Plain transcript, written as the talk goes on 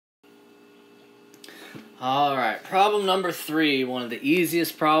All right, problem number 3, one of the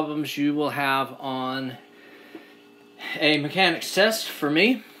easiest problems you will have on a mechanics test for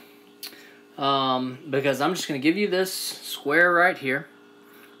me, because I'm just going to give you this square right here,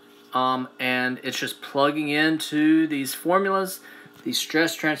 and it's just plugging into these formulas, these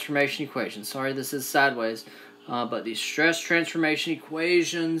stress transformation equations. Sorry, this is sideways, but these stress transformation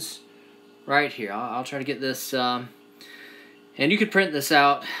equations right here. I'll try to get this. And you could print this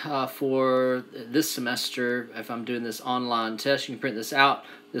out for this semester. If I'm doing this online test, you can print this out.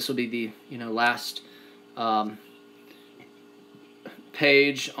 This will be the last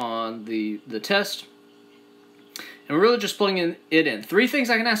page on the test. And we're really just plugging it in. 3 things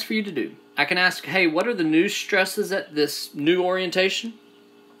I can ask for you to do. I can ask, hey, what are the new stresses at this new orientation?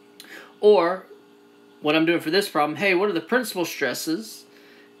 Or, what I'm doing for this problem, hey, what are the principal stresses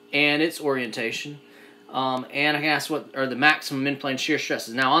and its orientation? And I can ask what are the maximum in-plane shear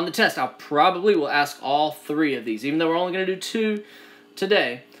stresses. Now on the test, I probably will ask all 3 of these. Even though we're only going to do 2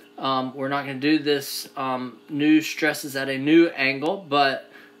 today, we're not going to do this new stresses at a new angle,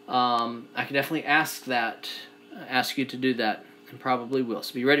 but I can definitely ask you to do that, and probably will.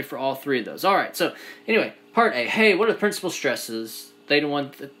 So be ready for all 3 of those. All right, so anyway, part A. Hey, what are the principal stresses? Theta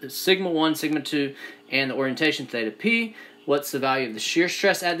 1, sigma 1, sigma 2, and the orientation theta P. What's the value of the shear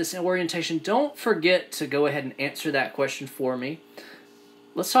stress at this orientation? Don't forget to go ahead and answer that question for me.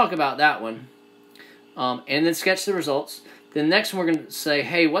 Let's talk about that one. And then sketch the results. Then next one we're going to say,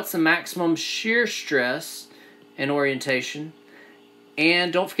 hey, what's the maximum shear stress and orientation?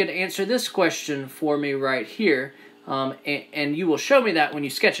 And don't forget to answer this question for me right here. And you will show me that when you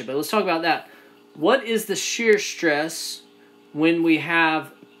sketch it. But let's talk about that. What is the shear stress when we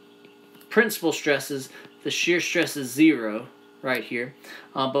have principal stresses? The shear stress is 0 right here.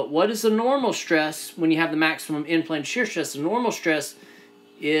 But what is the normal stress when you have the maximum in-plane shear stress? The normal stress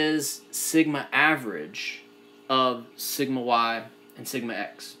is sigma average of sigma y and sigma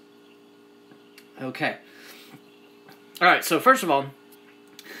x. Okay. All right, so first of all,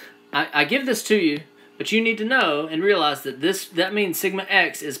 I give this to you, but you need to know and realize that that means sigma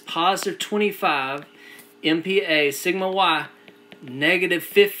x is positive 25 MPa, sigma y negative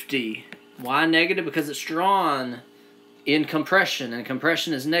 50. Why negative? Because it's drawn in compression, and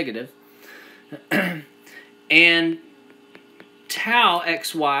compression is negative. And tau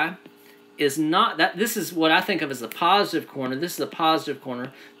xy is not that. This is what I think of as the positive corner. This is the positive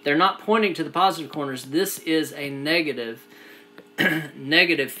corner. They're not pointing to the positive corners. This is a negative,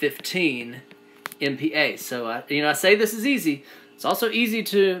 negative 15 MPa. So I say this is easy. It's also easy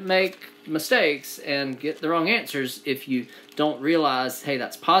to make mistakes and get the wrong answers if you don't realize, hey,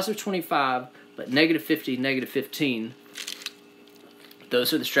 that's positive 25, but negative 50, negative 15.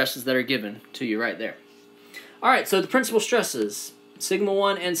 Those are the stresses that are given to you right there. All right, so the principal stresses, sigma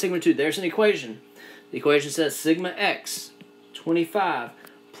 1 and sigma 2. There's an equation. The equation says sigma x, 25,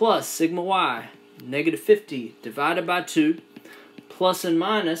 plus sigma y, negative 50, divided by 2, plus and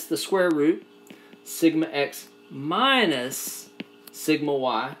minus the square root, sigma x minus sigma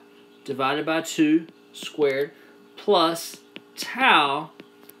y, divided by 2 squared, plus tau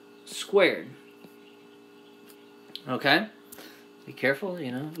squared. Okay? Be careful,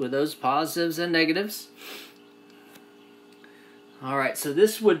 with those positives and negatives. Alright, so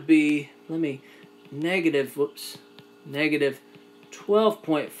this would be, negative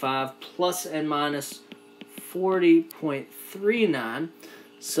 12.5 plus and minus 40.39.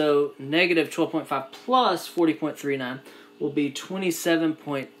 So negative 12.5 plus 40.39 will be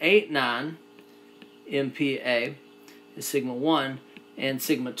 27.89 MPa is sigma 1, and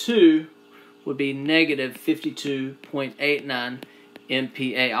sigma 2 would be negative 52.89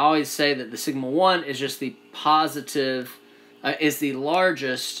 MPa. I always say that the sigma 1 is just the positive, is the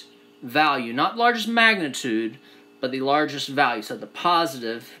largest value, not largest magnitude, but the largest value. So the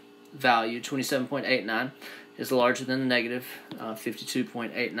positive value, 27.89, is larger than the negative,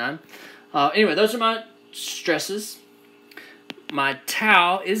 52.89. Anyway, those are my stresses. My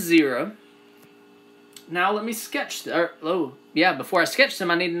tau is 0. Now let me sketch before I sketch them,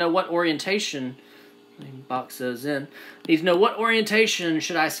 I need to know what orientation. Let me box those in. I need to know what orientation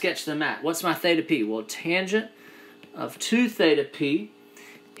should I sketch them at. What's my theta p? Well, tangent of 2 theta p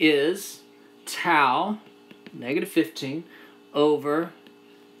is tau, negative 15, over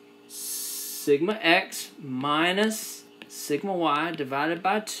sigma x minus sigma y divided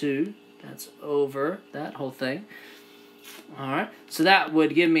by 2. That's over that whole thing. Alright, so that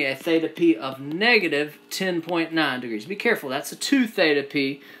would give me a theta p of negative 10.9 degrees. Be careful, that's a 2 theta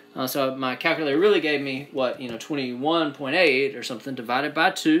p. So my calculator really gave me, 21.8 or something divided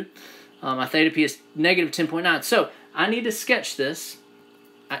by 2. My theta p is negative 10.9. So I need to sketch this.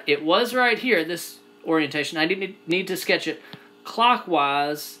 It was right here. This orientation, I need to sketch it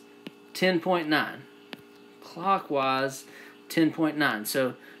clockwise 10.9. Clockwise 10.9.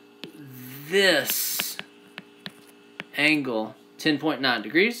 So this angle 10.9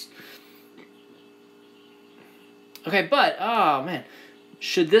 degrees. Okay, but oh man,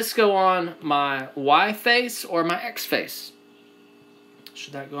 should this go on my Y face or my X face?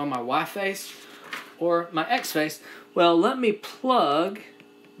 Should that go on my Y face or my X face? Well, let me plug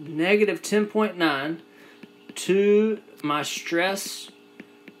negative 10.9 to my stress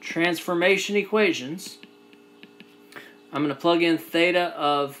transformation equations. I'm going to plug in theta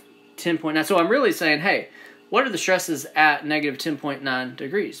of 10.9. So I'm really saying, hey, what are the stresses at negative 10.9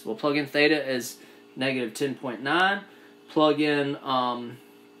 degrees? We'll plug in theta as negative 10.9. Plug in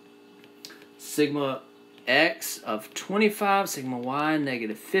sigma x of 25, sigma y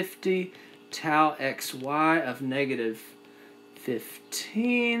negative 50, tau xy of negative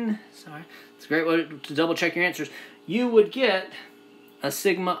 15. Sorry, it's a great way to double check your answers. You would get a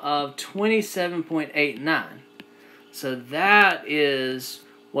sigma of 27.89. So that is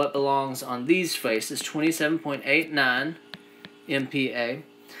what belongs on these faces, 27.89 MPa.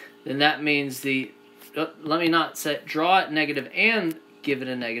 Then that means the, let me not draw it negative and give it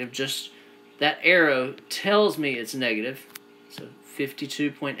a negative, just that arrow tells me it's negative, so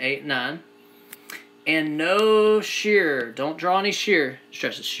 52.89. And no shear, don't draw any shear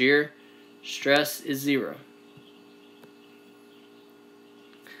stresses. Shear stress is 0.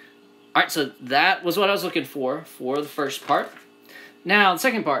 All right, so that was what I was looking for the first part. Now, the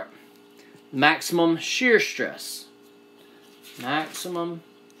second part, maximum shear stress. Maximum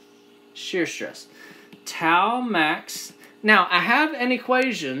shear stress. Tau max. Now, I have an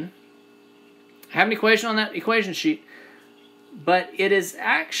equation. I have an equation on that equation sheet, but it is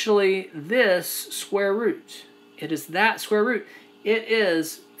actually this square root. It is that square root. It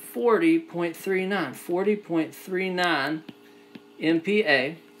is 40.39. 40.39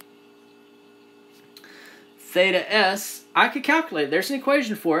 MPa. Theta S, I could calculate. There's an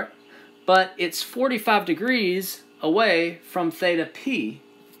equation for it, but it's 45 degrees away from theta P.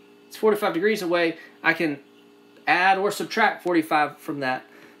 It's 45 degrees away. I can add or subtract 45 from that.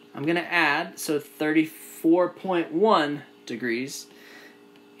 I'm going to add, so 34.1 degrees.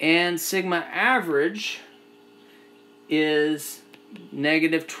 And sigma average is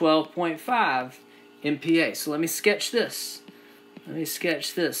negative 12.5 MPa. So let me sketch this.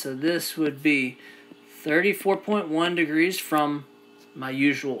 So this would be 34.1 degrees from my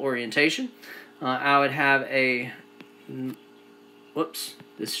usual orientation. I would have a, whoops,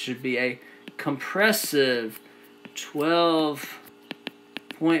 this should be a compressive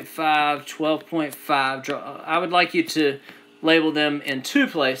 12.5. I would like you to label them in two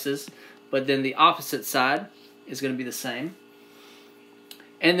places, but then the opposite side is going to be the same.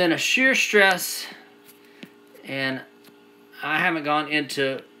 And then a shear stress, and I haven't gone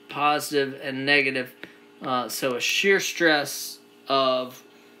into positive and negative, so a shear stress of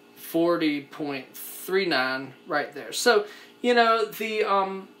 40.39 right there. So, you know,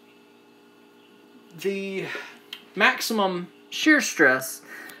 the maximum shear stress,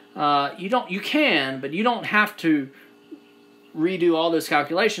 you can, but you don't have to redo all those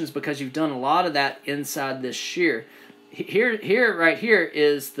calculations because you've done a lot of that inside this shear. Right here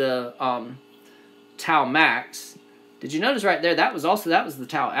is the tau max. Did you notice right there that was the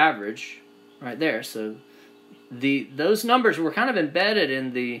tau average right there. So those numbers were kind of embedded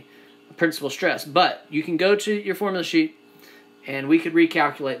in the principal stress, but you can go to your formula sheet and we could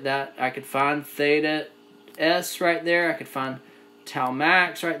recalculate that. I could find theta S right there. I could find tau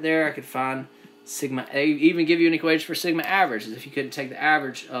max right there. I could find sigma A, even give you an equation for sigma average, as if you couldn't take the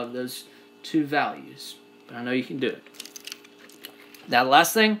average of those two values. But I know you can do it. Now the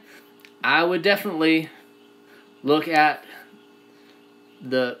last thing, I would definitely look at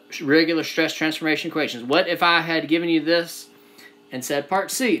the regular stress transformation equations. What if I had given you this and said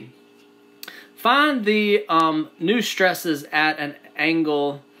part C, find the new stresses at an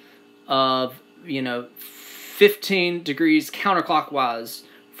angle of, 15 degrees counterclockwise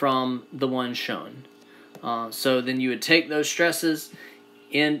from the one shown. So then you would take those stresses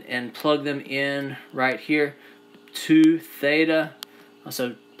in and plug them in right here to theta.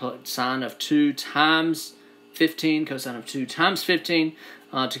 So sine of 2 times 15, cosine of 2 times 15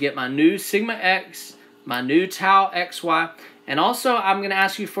 to get my new sigma x, my new tau xy, and also I'm going to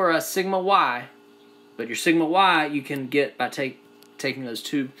ask you for a sigma y, but your sigma y you can get by taking those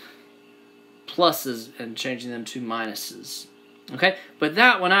two pluses and changing them to minuses. Okay, but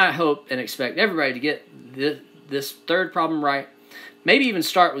that one I hope and expect everybody to get this third problem right. Maybe even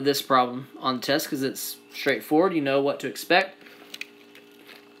start with this problem on the test because it's straightforward. You know what to expect.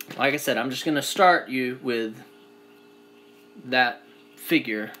 Like I said, I'm just going to start you with that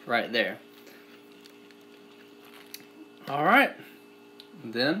figure right there. All right.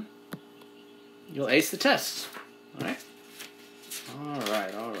 Then you'll ace the test. All right.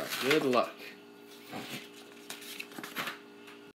 All right. Good luck.